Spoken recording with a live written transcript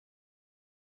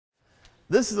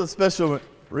This is a special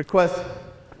request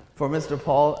for Mr.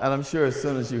 Paul, and I'm sure as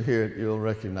soon as you hear it, you'll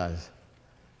recognize.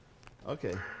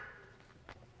 Okay.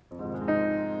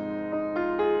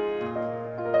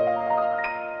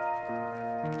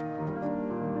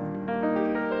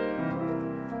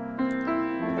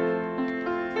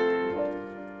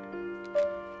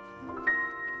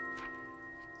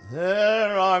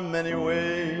 There are many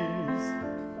ways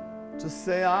to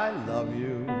say I love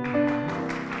you.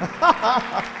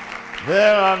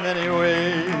 There are many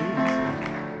ways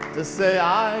to say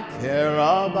I care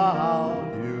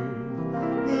about you.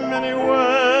 Many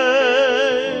ways,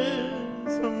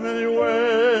 many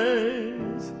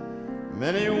ways,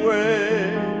 many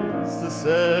ways to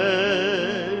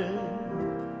say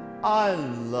I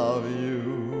love you.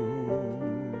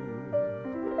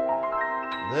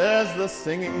 There's the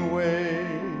singing way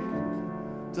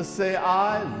to say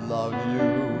I love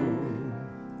you.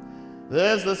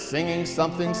 There's the singing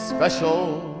something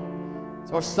special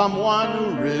for someone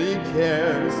who really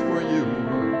cares for you.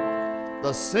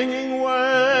 The singing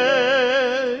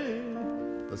way,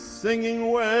 the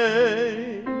singing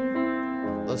way,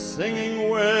 the singing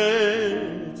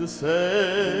way to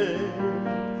say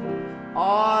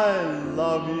I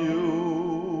love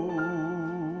you.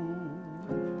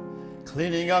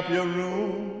 Cleaning up your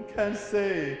room can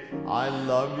say I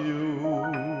love you.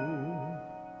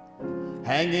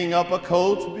 Hanging up a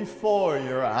coat before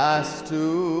you're asked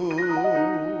to.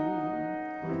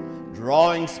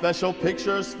 Drawing special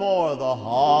pictures for the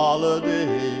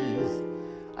holidays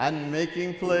and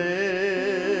making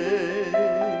plays.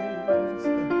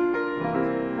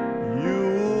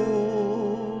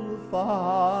 You'll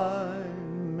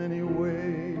find many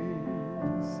ways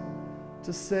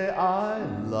to say I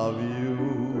love you.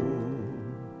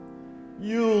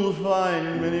 You'll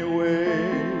find many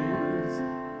ways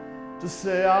to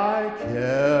say I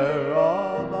care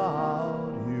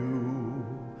about you.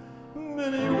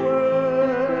 Many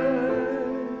ways,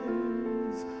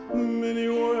 many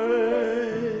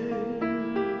ways,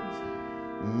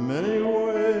 many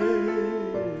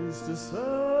ways to say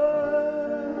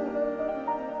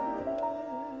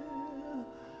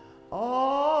I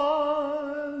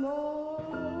love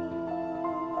you.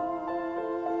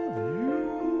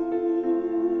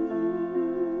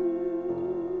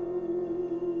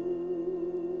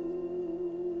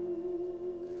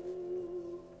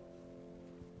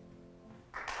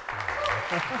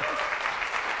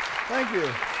 Thank you.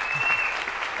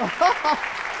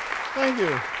 Thank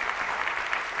you.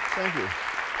 Thank you.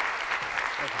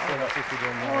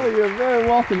 Oh, you're very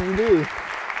welcome indeed.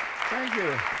 Thank you.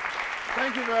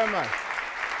 Thank you very much.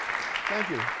 Thank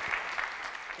you.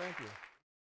 Thank you.